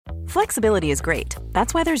Flexibility is great.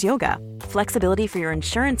 That's why there's yoga. Flexibility for your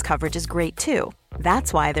insurance coverage is great too.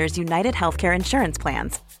 That's why there's United Healthcare Insurance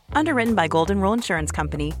Plans. Underwritten by Golden Rule Insurance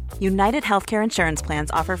Company, United Healthcare Insurance Plans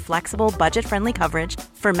offer flexible, budget-friendly coverage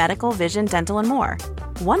for medical, vision, dental, and more.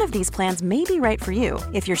 One of these plans may be right for you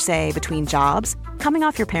if you're, say, between jobs, coming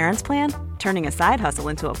off your parents' plan, turning a side hustle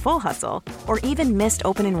into a full hustle, or even missed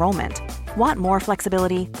open enrollment. Want more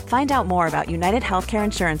flexibility? Find out more about United Healthcare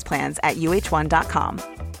Insurance Plans at uh1.com.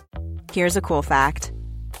 Here's a cool fact.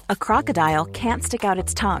 A crocodile can't stick out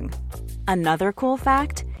its tongue. Another cool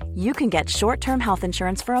fact, you can get short-term health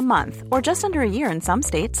insurance for a month or just under a year in some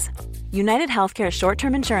states. United Healthcare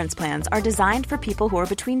short-term insurance plans are designed for people who are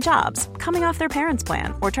between jobs, coming off their parents'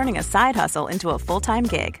 plan, or turning a side hustle into a full-time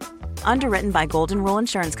gig. Underwritten by Golden Rule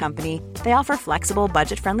Insurance Company, they offer flexible,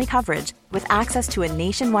 budget-friendly coverage with access to a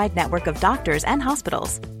nationwide network of doctors and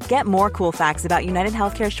hospitals. Get more cool facts about United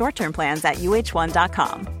Healthcare short-term plans at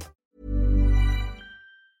uh1.com.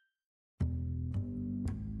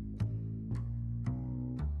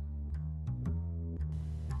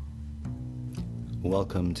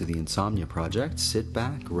 Welcome to the Insomnia Project. Sit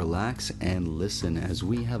back, relax, and listen as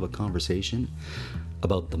we have a conversation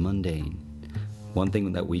about the mundane. One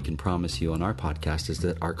thing that we can promise you on our podcast is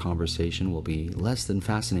that our conversation will be less than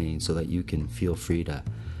fascinating so that you can feel free to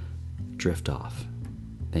drift off.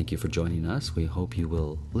 Thank you for joining us. We hope you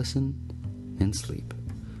will listen and sleep.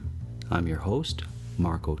 I'm your host,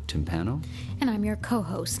 Marco Timpano. And I'm your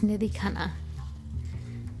co-host, Nidhi Khanna.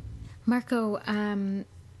 Marco,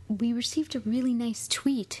 we received a really nice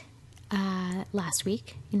tweet last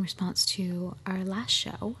week in response to our last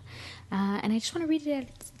show, and I just want to read it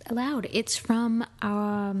aloud. It's from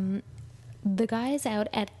the guys out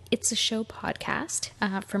at It's a Show podcast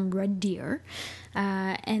from Red Deer,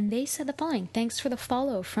 and they said the following: "Thanks for the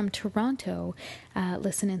follow from Toronto.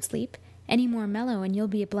 Listen and sleep. Any more mellow, and you'll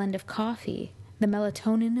be a blend of coffee. The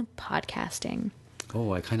melatonin of podcasting."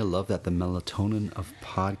 Oh, I kind of love that. The melatonin of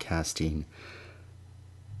podcasting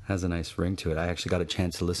has a nice ring to it. I actually got a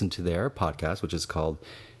chance to listen to their podcast, which is called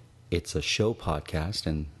It's a Show podcast,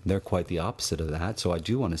 and they're quite the opposite of that. So I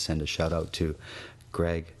do want to send a shout out to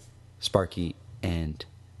Greg, Sparky, and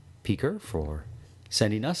Peeker for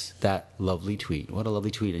sending us that lovely tweet. What a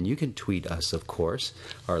lovely tweet. And you can tweet us, of course,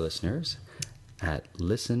 our listeners, at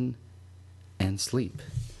Listen and Sleep.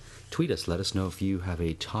 Tweet us. Let us know if you have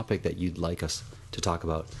a topic that you'd like us to talk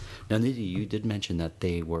about. Now, Nidhi, you did mention that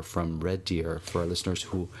they were from Red Deer. For our listeners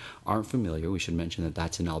who aren't familiar, we should mention that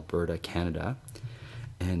that's in Alberta, Canada.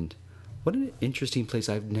 And what an interesting place.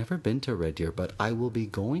 I've never been to Red Deer, but I will be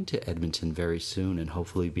going to Edmonton very soon and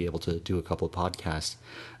hopefully be able to do a couple of podcasts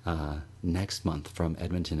next month from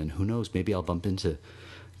Edmonton. And who knows, maybe I'll bump into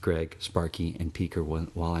Greg, Sparky, and Peeker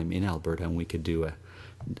while I'm in Alberta, and we could do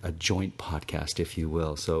a joint podcast, if you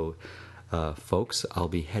will. So folks, I'll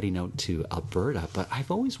be heading out to Alberta, but I've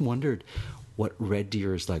always wondered what Red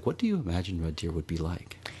Deer is like. What do you imagine Red Deer would be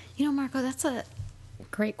like? You know, Marco, that's a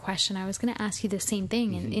great question. I was going to ask you the same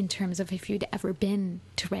thing in terms of if you'd ever been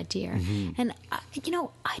to Red Deer. And,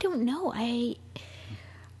 I don't know. I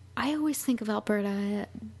always think of Alberta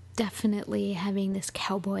definitely having this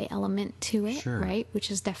cowboy element to it, Sure. right? Which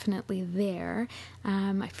is definitely there.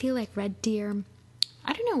 I feel like Red Deer,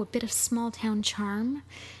 I don't know, a bit of small town charm.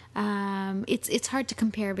 It's hard to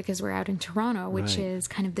compare because we're out in Toronto, which Right. is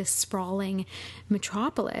kind of this sprawling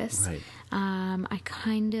metropolis. Right. I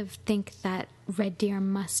kind of think that Red Deer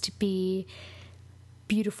must be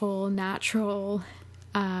beautiful, natural,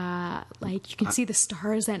 like you can see the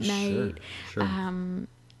stars at night. Sure.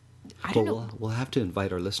 I don't know. We'll have to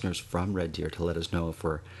invite our listeners from Red Deer to let us know if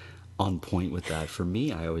we're on point with that. For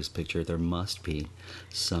me, I always picture there must be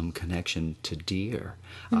some connection to deer.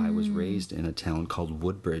 I was raised in a town called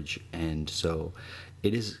Woodbridge, and so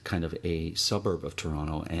it is kind of a suburb of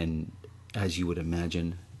Toronto. And as you would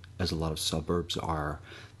imagine, as a lot of suburbs are,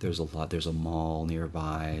 there's a mall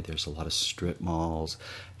nearby, there's a lot of strip malls,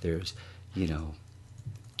 there's,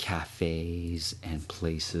 cafes and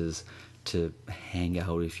places to hang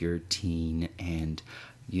out if you're a teen, and,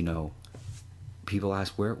 people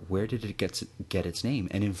ask, where did it get its name?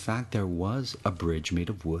 And in fact, there was a bridge made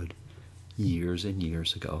of wood years and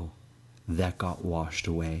years ago that got washed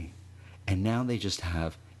away. And now they just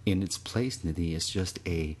have, in its place, Nidhi, it's just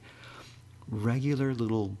a regular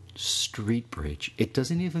little street bridge. It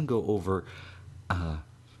doesn't even go over,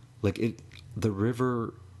 the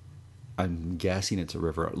river, I'm guessing it's a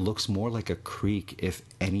river. It looks more like a creek, if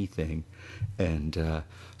anything. And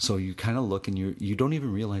so you kind of look and you don't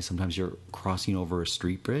even realize sometimes you're crossing over a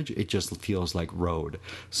street bridge. It just feels like road.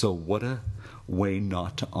 So what a way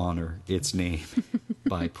not to honor its name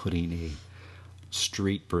by putting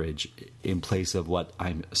street bridge in place of what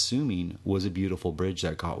I'm assuming was a beautiful bridge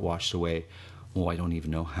that got washed away. Oh, I don't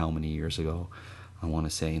even know how many years ago. I want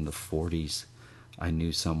to say in the 40s. I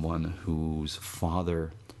knew someone whose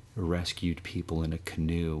father rescued people in a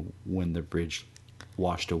canoe when the bridge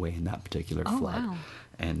washed away in that particular flood. Wow.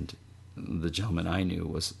 And the gentleman I knew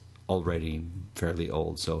was already fairly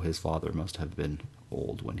old, so his father must have been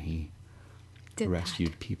old when he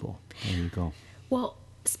rescued people. There you go. Well,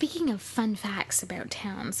 speaking of fun facts about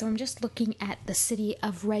town, so I'm just looking at the city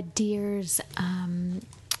of Red Deer's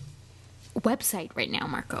website right now,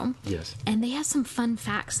 Marco. Yes. And they have some fun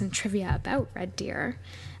facts and trivia about Red Deer.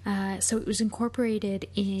 So it was incorporated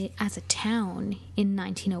as a town in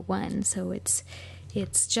 1901. So it's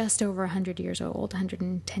just over 100 years old,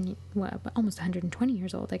 110, well, almost 120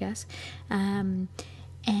 years old, I guess. And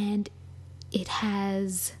it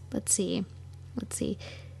has, let's see.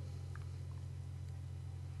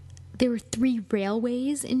 There were 3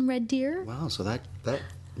 railways in Red Deer. Wow, so that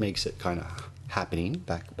makes it kind of happening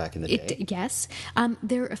back in the day. Yes.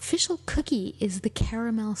 Their official cookie is the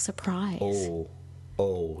caramel surprise.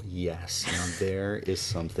 Oh, yes. Now there is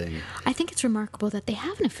something. I think it's remarkable that they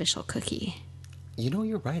have an official cookie. You know,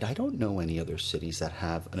 you're right. I don't know any other cities that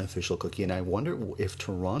have an official cookie, and I wonder if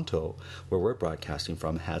Toronto, where we're broadcasting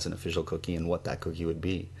from, has an official cookie and what that cookie would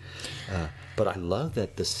be. But I love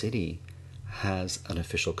that the city has an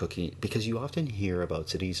official cookie, because you often hear about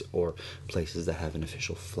cities or places that have an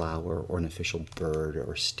official flower or an official bird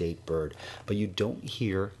or state bird, but you don't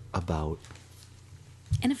hear about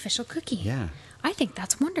An official cookie. Yeah. I think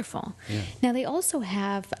that's wonderful. Yeah. Now, they also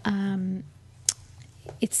have,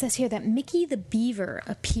 it says here that Mickey the Beaver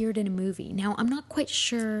appeared in a movie. Now, I'm not quite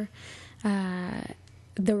sure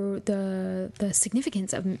the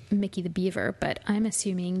significance of Mickey the Beaver, but I'm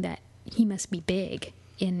assuming that he must be big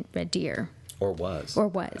in Red Deer. Or was.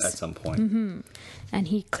 At some point. Mm-hmm. And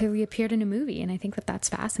he clearly appeared in a movie, and I think that that's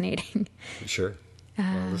fascinating. Sure.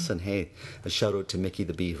 Well, listen, hey, a shout out to Mickey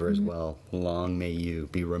the Beaver as well. Long may you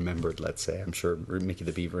be remembered, let's say. I'm sure Mickey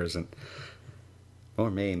the Beaver isn't, or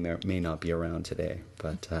may not be around today.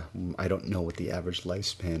 But I don't know what the average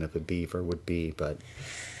lifespan of a beaver would be. But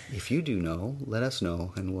if you do know, let us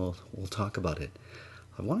know, and we'll talk about it.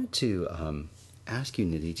 I wanted to ask you,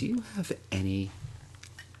 Nidhi, do you have any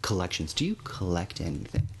collections? Do you collect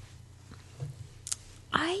anything?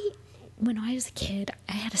 When I was a kid,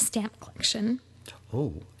 I had a stamp collection.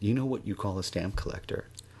 Oh, you know what you call a stamp collector?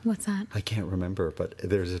 What's that? I can't remember, but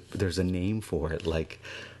there's a name for it. Like,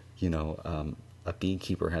 you know, a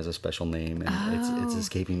beekeeper has a special name, and it's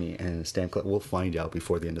escaping me. And a stamp collector, we'll find out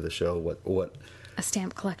before the end of the show what a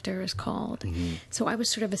stamp collector is called. Mm-hmm. So I was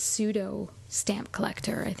sort of a pseudo stamp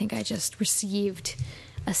collector. I think I just received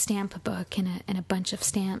a stamp book and a bunch of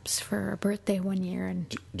stamps for a birthday one year,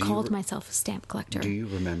 and called myself a stamp collector. Do you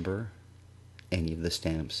remember any of the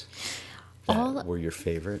stamps that were your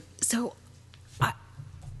favorite? So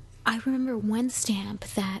I remember one stamp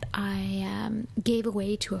that I gave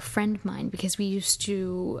away to a friend of mine, because we used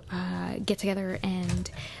to get together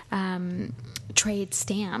and trade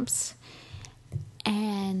stamps.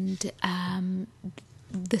 And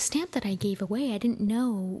the stamp that I gave away, I didn't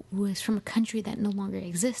know was from a country that no longer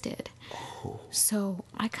existed. Oh. So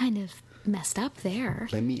I kind of messed up there.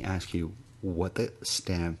 Let me ask you what the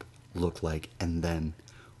stamp looked like, and then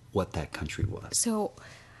what that country was. So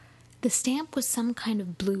the stamp was some kind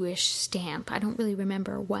of bluish stamp. I don't really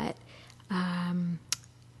remember what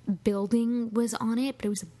building was on it, but it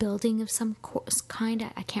was a building of some kind.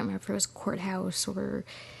 I can't remember if it was a courthouse or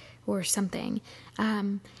something.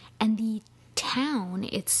 And the town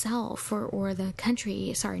itself, or the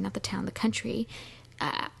country, sorry, not the town, the country,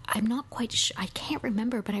 I'm not quite sure, I can't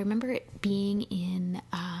remember, but I remember it being in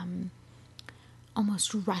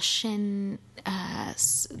almost Russian,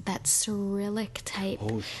 that Cyrillic type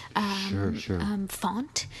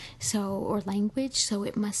font, or language. So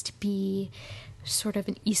it must be sort of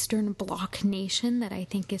an Eastern Bloc nation that I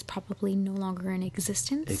think is probably no longer in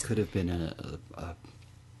existence. It could have been a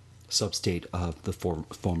sub-state of the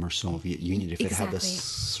former Soviet Union if it had the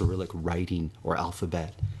Cyrillic writing or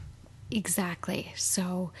alphabet. Exactly.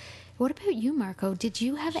 So what about you, Marco? Did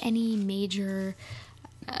you have any major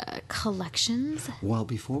collections? Well,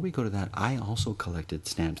 before we go to that, I also collected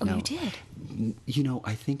stamps. Oh, now, you did? You know,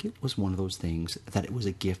 I think it was one of those things that it was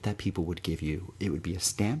a gift that people would give you. It would be a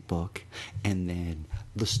stamp book and then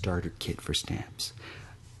the starter kit for stamps.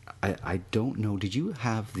 I don't know. Did you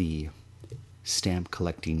have the stamp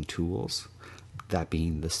collecting tools? That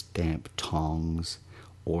being the stamp tongs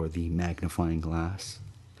or the magnifying glass?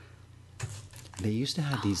 They used to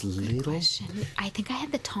have these little... Question. I think I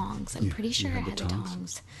had the tongs. I'm pretty sure I had the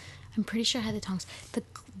tongs. I'm pretty sure I had the tongs.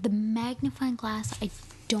 The magnifying glass, I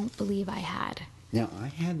don't believe I had. Now, I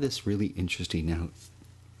had this really interesting. Now,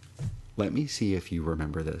 let me see if you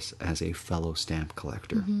remember this as a fellow stamp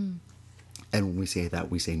collector. Mm-hmm. And when we say that,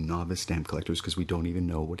 we say novice stamp collectors because we don't even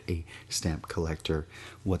know what a stamp collector,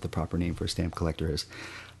 what the proper name for a stamp collector is.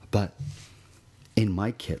 But in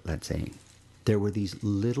my kit, let's say, there were these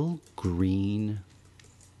little green,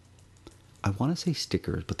 I want to say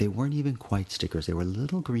stickers, but they weren't even quite stickers. They were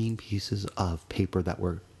little green pieces of paper that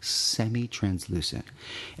were semi-translucent.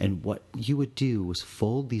 And what you would do was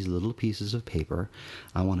fold these little pieces of paper,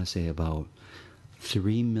 I want to say about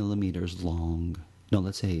 3 millimeters long, no,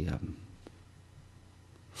 let's say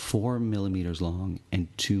 4 millimeters long and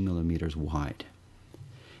 2 millimeters wide.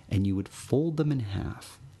 And you would fold them in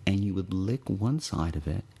half, and you would lick one side of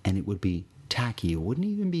it, and it would be tacky. It wouldn't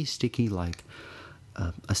even be sticky like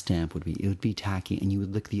a stamp would be. It would be tacky, and you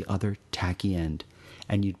would lick the other tacky end,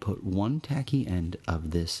 and you'd put one tacky end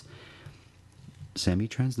of this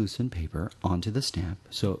semi-translucent paper onto the stamp,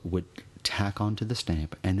 so it would tack onto the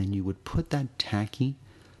stamp, and then you would put that tacky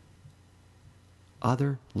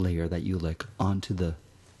other layer that you lick onto the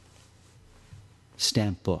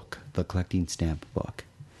stamp book, the collecting stamp book.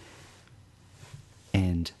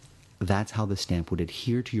 And that's how the stamp would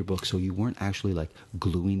adhere to your book, so you weren't actually like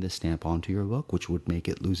gluing the stamp onto your book, which would make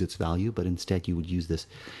it lose its value, but instead you would use this.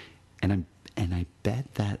 And I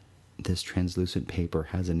bet that this translucent paper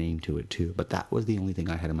has a name to it too, but that was the only thing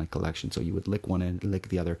I had in my collection. So you would lick one end, lick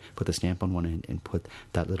the other, put the stamp on one end, and put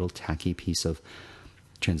that little tacky piece of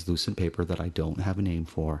translucent paper that I don't have a name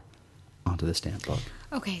for onto the stamp book.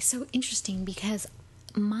 Okay, so interesting, because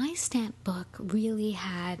my stamp book really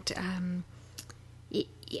had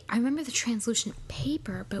I remember the translucent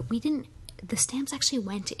paper, but the stamps actually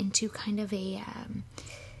went into kind of a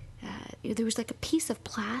there was like a piece of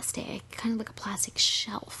plastic, kind of like a plastic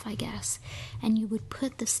shelf, I guess, and you would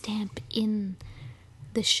put the stamp in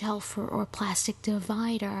the shelf or plastic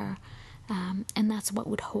divider, and that's what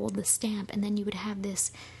would hold the stamp, and then you would have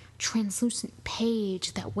this translucent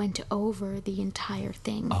page that went over the entire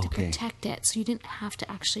thing to protect it, so you didn't have to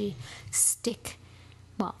actually stick,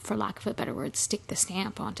 well, for lack of a better word, stick the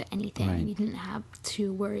stamp onto anything. Right. You didn't have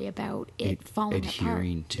to worry about it falling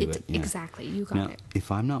adhering apart. to it. Yeah. Exactly, you got now, it.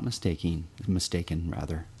 If I'm not mistaken,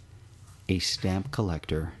 a stamp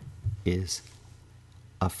collector is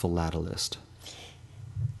a philatelist.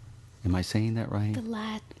 Am I saying that right?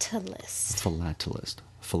 Philatelist.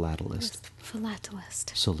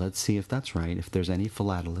 Philatelist. So let's see if that's right. If there's any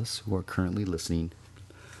philatelists who are currently listening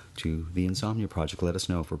to the Insomnia Project, let us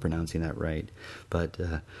know if we're pronouncing that right. But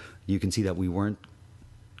you can see that we weren't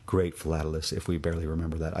great philatelists if we barely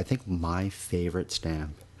remember that. I think my favorite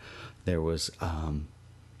stamp, there was,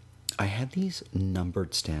 I had these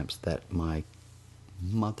numbered stamps that my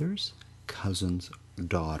mother's cousin's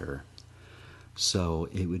daughter, so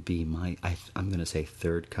it would be I'm going to say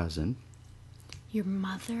third cousin. Your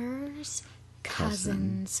mother's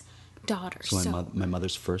cousin's daughter. So my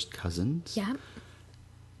mother's first cousins. Yeah.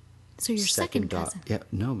 So your second cousin. Yeah,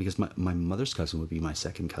 no, because my mother's cousin would be my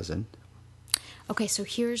second cousin. Okay, so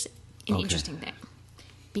here's an interesting thing.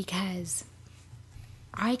 Because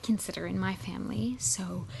I consider in my family,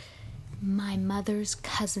 so my mother's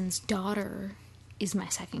cousin's daughter is my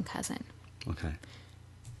second cousin. Okay.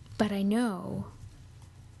 But I know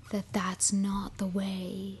that that's not the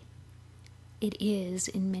way it is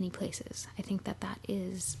in many places. I think that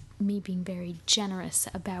is me being very generous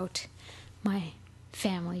about my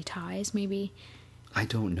family ties, maybe. I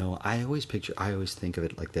don't know. I always think of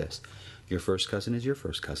it like this. Your first cousin is your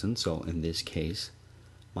first cousin. So in this case,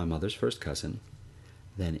 my mother's first cousin.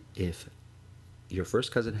 Then if your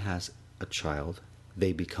first cousin has a child,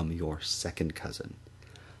 they become your second cousin.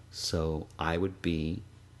 So I would be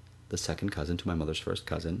the second cousin to my mother's first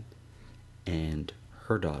cousin, and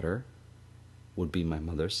her daughter would be my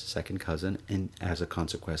mother's second cousin, and as a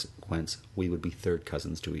consequence, we would be third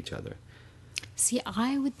cousins to each other. See,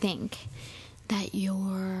 I would think that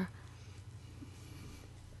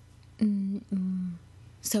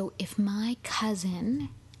so if my cousin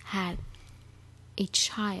had a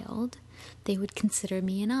child, they would consider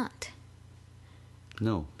me an aunt.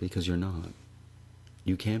 No, because you're not.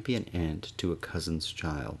 You can't be an aunt to a cousin's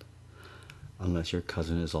child unless your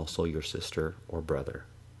cousin is also your sister or brother,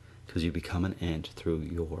 because you become an aunt through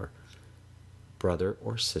your brother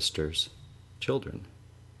or sister's children.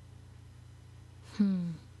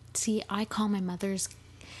 See, I call my mother's,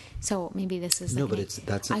 so maybe this is no, like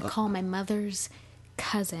but I call my mother's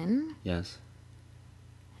cousin. Yes.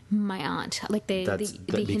 my aunt, like the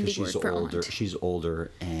Hindi because she's word for older. aunt. She's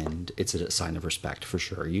older, and it's a sign of respect for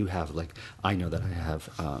sure. You have like, I know that I have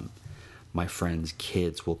my friends'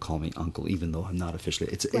 kids will call me uncle, even though I'm not officially.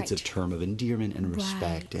 It's a Right. term of endearment and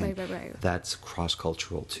respect, and Right. that's cross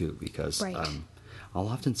cultural too. Because Right. I'll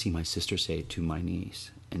often see my sister say to my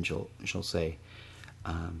niece, and she'll say,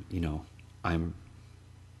 I'm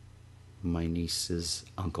my niece's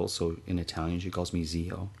uncle. So in Italian, she calls me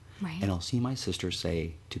zio. Right. And I'll see my sister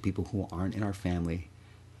say to people who aren't in our family,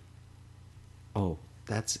 "Oh,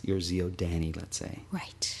 that's your zio Danny," let's say.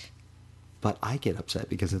 Right. But I get upset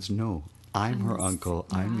because it's no. I'm her uncle.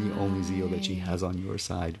 I'm the only zio that she has on your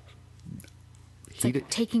side. It's like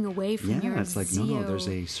taking away from your it's like zio. no. There's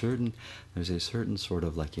a certain sort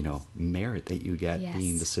of like merit that you get Yes.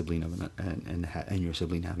 being the sibling of and your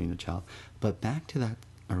sibling having a child. But back to that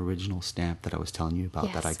original stamp that I was telling you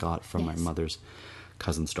about that I Yes. got from my Yes. mother's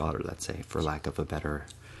cousin's daughter. Let's say, for lack of a better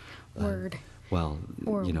Word. well,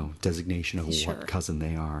 Or- designation of Sure. what cousin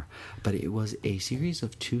they are. But it was a series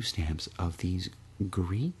of 2 stamps of these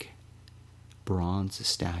Greek bronze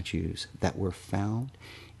statues that were found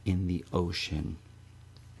in the ocean.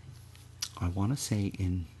 I want to say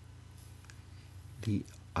in the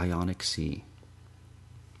Ionic Sea.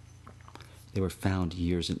 They were found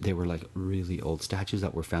they were like really old statues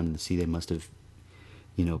that were found in the sea. They must have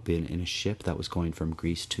been in a ship that was going from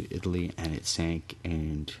Greece to Italy, and it sank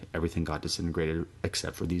and everything got disintegrated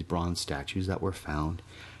except for these bronze statues that were found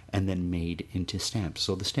and then made into stamps.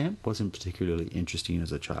 So the stamp wasn't particularly interesting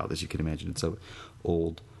as a child, as you can imagine. It's an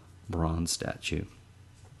old bronze statue.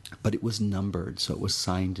 But it was numbered, so it was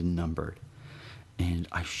signed and numbered. And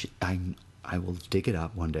I will dig it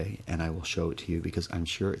up one day and I will show it to you, because I'm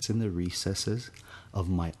sure it's in the recesses of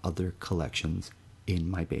my other collections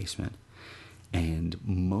in my basement. And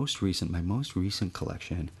my most recent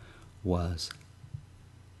collection was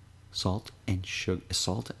salt and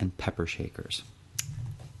pepper shakers.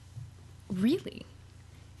 Really?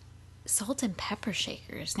 Salt and pepper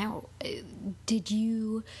shakers. Now, did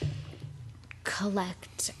you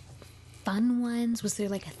collect fun ones? Was there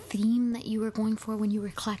like a theme that you were going for when you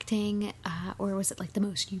were collecting? Or was it like the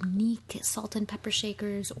most unique salt and pepper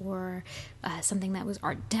shakers, or something that was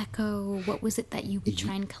Art Deco? What was it that you would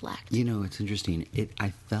try and collect? It's interesting.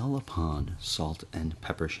 I fell upon salt and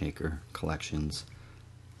pepper shaker collections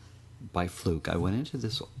by fluke. I went into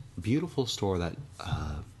this beautiful store that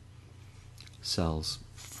sells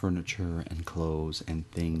furniture and clothes and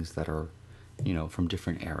things that are, from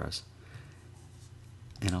different eras.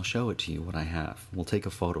 And I'll show it to you what I have. We'll take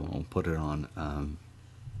a photo and we'll put it on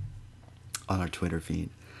our Twitter feed.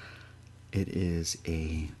 It is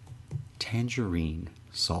a tangerine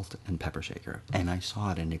salt and pepper shaker, and I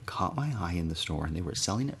saw it and it caught my eye in the store, and they were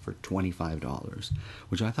selling it for $25,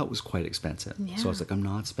 which I thought was quite expensive. Yeah. So I was like, I'm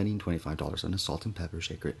not spending $25 on a salt and pepper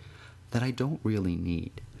shaker that I don't really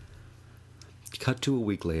need. Cut to a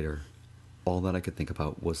week later, all that I could think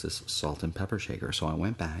about was this salt and pepper shaker. So I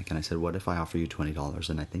went back and I said, what if I offer you $20?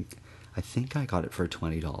 And I think I got it for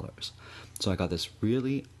 $20. So I got this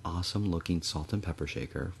really awesome looking salt and pepper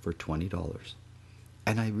shaker for $20.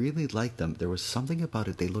 And I really liked them. There was something about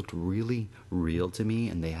it. They looked really real to me,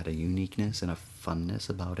 and they had a uniqueness and a funness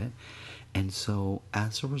about it. And so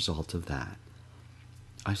as a result of that,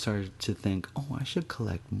 I started to think, I should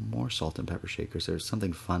collect more salt and pepper shakers. There's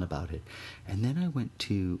something fun about it. And then I went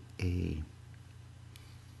to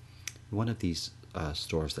one of these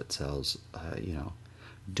stores that sells,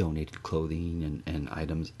 donated clothing and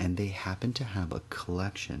items, and they happened to have a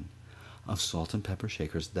collection of salt and pepper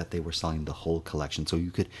shakers that they were selling the whole collection. So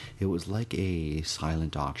it was like a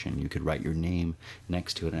silent auction. You could write your name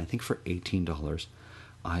next to it. And I think for $18,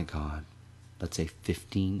 I got, let's say,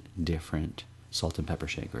 15 different salt and pepper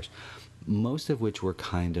shakers, most of which were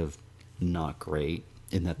kind of not great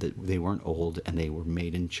in that they weren't old, and they were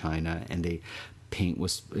made in China, and they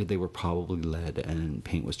were probably lead, and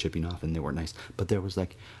paint was chipping off, and they weren't nice. But there was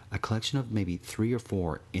like a collection of maybe 3 or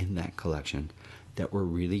 4 in that collection that were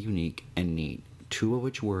really unique and neat, 2 of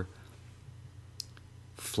which were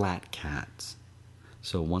flat cats.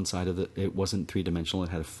 So one side of it wasn't 3-dimensional, it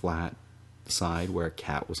had a flat side where a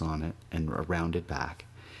cat was on it and a rounded back.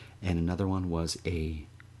 And another one was a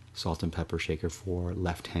salt and pepper shaker for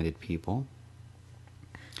left-handed people.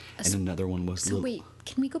 And another one was... So wait,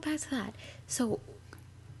 can we go back to that? So,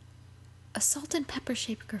 a salt and pepper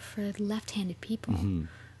shaker for left-handed people. Mm-hmm.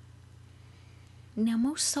 Now,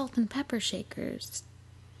 most salt and pepper shakers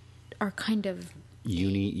are kind of...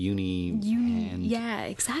 Uni hand. Yeah,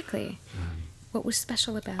 exactly. What was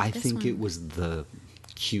special about this one? I think it was the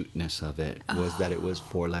cuteness of it, was that it was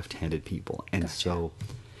for left-handed people. And Gotcha. so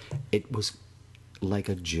it was like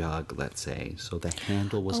a jug, let's say. So the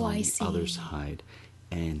handle was on I the other see. side,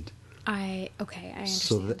 and I understand.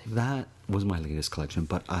 so that was my latest collection.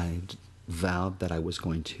 But I vowed that I was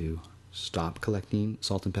going to stop collecting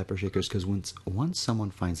salt and pepper shakers, because once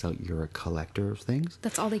someone finds out you're a collector of things,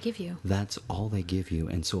 That's all they give you. that's all they give you.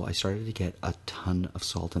 And so I started to get a ton of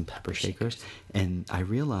salt and pepper shakers, and I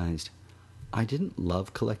realized I didn't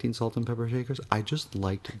love collecting salt and pepper shakers. I just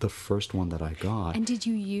liked the first one that I got. And did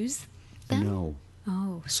you use them? No.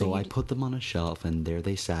 Oh, So I put them on a shelf, and there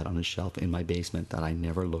they sat on a shelf in my basement that I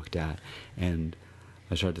never looked at. And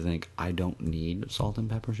I started to think, I don't need salt and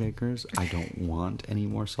pepper shakers. I don't want any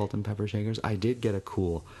more salt and pepper shakers. I did get a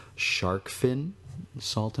cool shark fin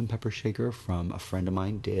salt and pepper shaker from a friend of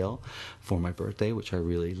mine, Dale, for my birthday, which I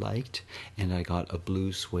really liked. And I got a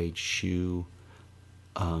blue suede shoe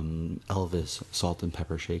Elvis salt and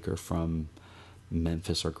pepper shaker from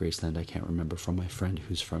Memphis or Graceland, I can't remember, from my friend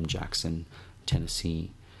who's from Jackson,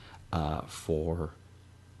 Tennessee, for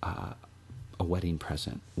a wedding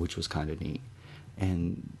present, which was kind of neat.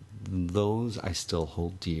 And those I still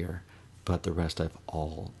hold dear, but the rest I've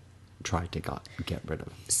all tried to get rid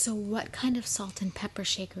of. So what kind of salt and pepper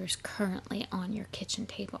shaker is currently on your kitchen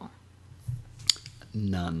table?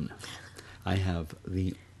 None. I have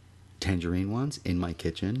the tangerine ones in my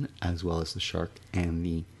kitchen, as well as the shark and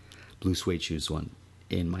the blue suede shoes one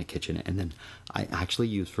in my kitchen. And then I actually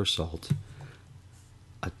use for salt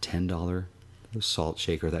a $10 salt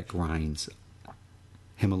shaker that grinds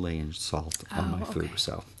Himalayan salt on my food. Okay.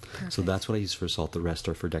 So Perfect. that's what I use for salt. The rest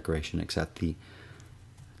are for decoration, except the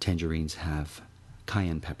tangerines have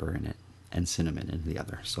cayenne pepper in it and cinnamon in the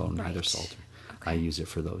other. So neither Right. salt. Okay. I use it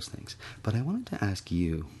for those things. But I wanted to ask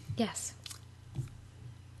you, Yes.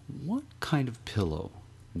 what kind of pillow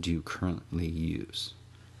do you currently use?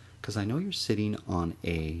 Because I know you're sitting on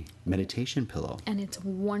a meditation pillow. And it's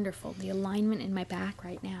wonderful. The alignment in my back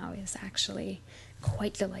right now is actually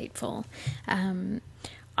quite delightful.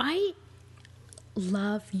 I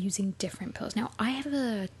love using different pillows. Now, I have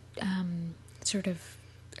a sort of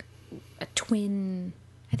a twin,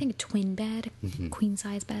 I think a twin bed, queen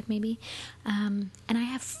size bed maybe. And I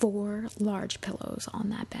have 4 large pillows on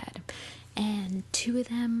that bed. And 2 of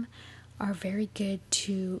them are very good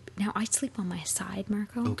to... Now, I sleep on my side,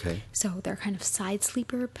 Marco. Okay. So they're kind of side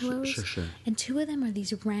sleeper pillows. Sure. And 2 of them are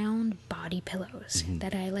these round body pillows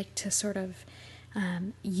that I like to sort of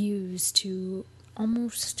use to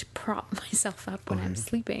almost prop myself up when I'm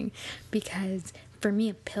sleeping, because for me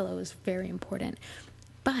a pillow is very important.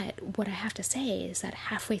 But what I have to say is that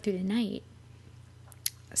halfway through the night,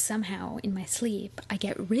 somehow in my sleep, I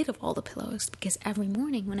get rid of all the pillows, because every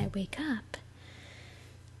morning when I wake up,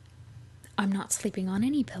 I'm not sleeping on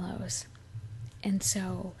any pillows. And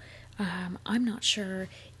so I'm not sure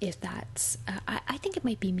if that's... I think it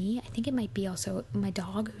might be me. I think it might be also my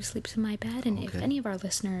dog who sleeps in my bed. And if Okay. any of our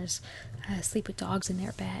listeners sleep with dogs in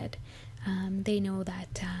their bed, they know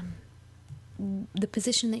that the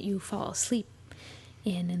position that you fall asleep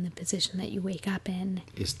in and the position that you wake up in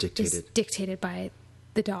Is is dictated by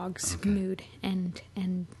the dog's Okay. mood and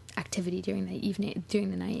activity during the evening, during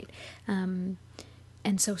the night.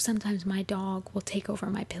 And so sometimes my dog will take over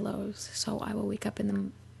my pillows. So I will wake up in the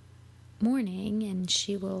morning and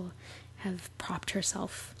she will have propped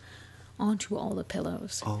herself onto all the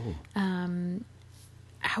pillows. Oh,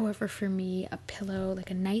 However, for me, a pillow, like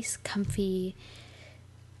a nice, comfy...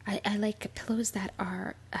 I like pillows that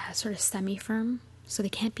are sort of semi-firm. So they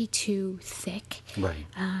can't be too thick. Right.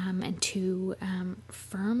 And too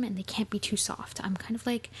firm, and they can't be too soft. I'm kind of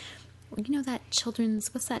like... You know that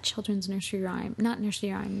children's... What's that children's nursery rhyme? Not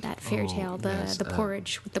nursery rhyme, that fairy tale. yes, The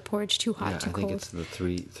porridge. With the porridge too hot, yeah, too I cold. think it's the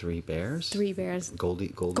three bears. 3 bears.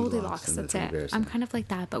 Goldilocks and the That's 3 it. bears. I'm kind of like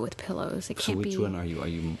that, but with pillows. It So can't which be... one are you? Are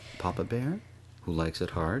you Papa Bear, who likes it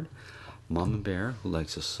hard? Mama Bear, who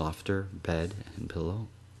likes a softer bed and pillow?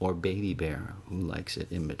 Or Baby Bear, who likes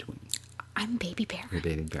it in between? I'm Baby Bear. You're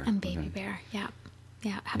Baby Bear. I'm Baby Okay. Bear. Yeah.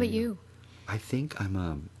 Yeah. How about you? I think I'm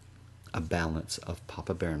a balance of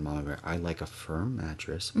Papa Bear and Mama Bear. I like a firm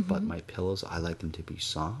mattress, but my pillows, I like them to be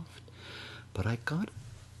soft. But I got a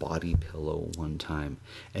body pillow one time,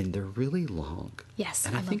 and they're really long. Yes,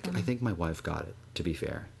 and I love them. I think my wife got it, to be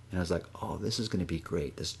fair. And I was like, oh, this is going to be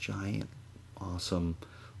great. This giant, awesome,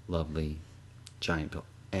 lovely, giant pillow.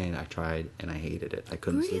 And I tried, and I hated it. I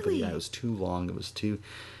couldn't sleep with it. Really? Yeah, it was too long. It was too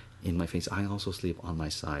in my face. I also sleep on my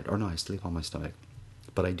side. Or no, I sleep on my stomach.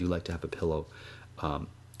 But I do like to have a pillow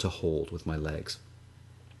to hold with my legs.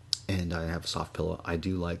 And I have a soft pillow. I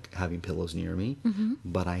do like having pillows near me.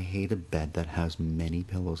 But I hate a bed that has many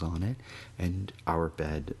pillows on it. And our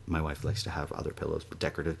bed, my wife likes to have other pillows,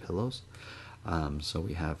 decorative pillows. So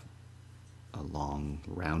we have a long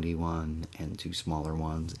roundy one and 2 smaller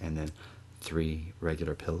ones, and then 3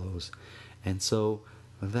 regular pillows. And so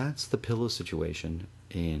that's the pillow situation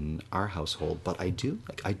in our household. But I do,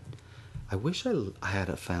 like, I wish I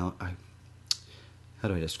had found, how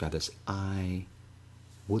do I describe this? I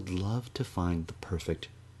would love to find the perfect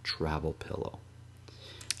travel pillow.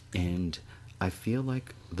 And I feel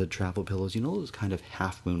like the travel pillows, you know those kind of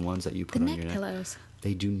half moon ones that you put on your neck? The neck pillows.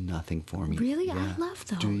 They do nothing for me. Really? Yeah. I love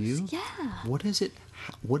those. Do you? Yeah. What is it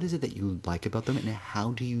that you like about them, and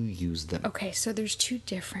how do you use them? Okay, so there's 2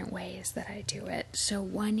 different ways that I do it. So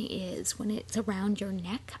one is when it's around your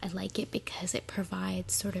neck, I like it because it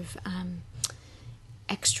provides sort of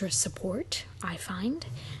extra support, I find,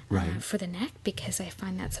 Right. for the neck, because I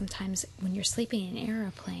find that sometimes when you're sleeping in an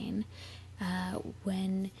airplane,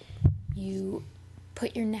 when you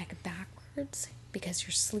put your neck backwards because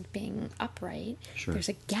you're sleeping upright, Sure. there's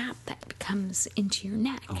a gap that comes into your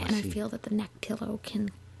neck, Oh, I and I see. feel that the neck pillow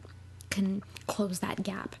can close that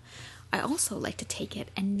gap. I also like to take it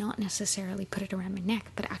and not necessarily put it around my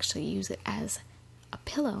neck, but actually use it as a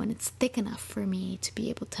pillow, and it's thick enough for me to be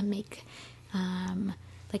able to make,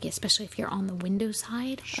 like, especially if you're on the window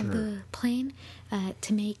side Sure. of the plane,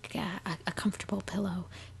 to make a comfortable pillow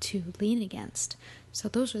to lean against. So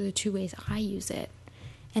those are the 2 ways I use it.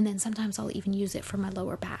 And then sometimes I'll even use it for my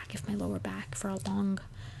lower back. If my lower back, for a long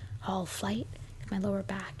haul flight, if my lower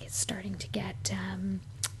back is starting to get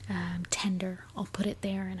tender, I'll put it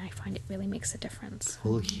there, and I find it really makes a difference.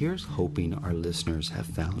 Well, here's hoping our listeners have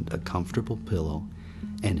found a comfortable pillow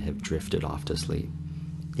and have drifted off to sleep.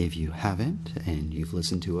 If you haven't, and you've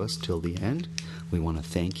listened to us till the end, we want to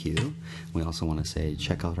thank you. We also want to say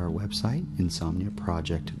check out our website,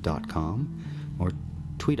 insomniaproject.com, or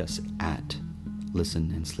tweet us at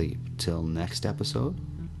Listen and Sleep. Till next episode.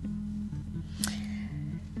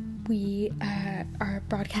 We are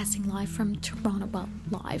broadcasting live from Toronto. Well,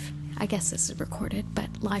 live. I guess this is recorded, but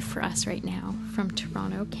live for us right now from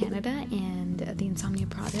Toronto, Canada. And the Insomnia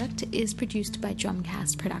Project is produced by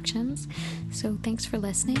Drumcast Productions. So thanks for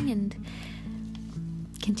listening, and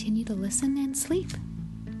continue to listen and sleep.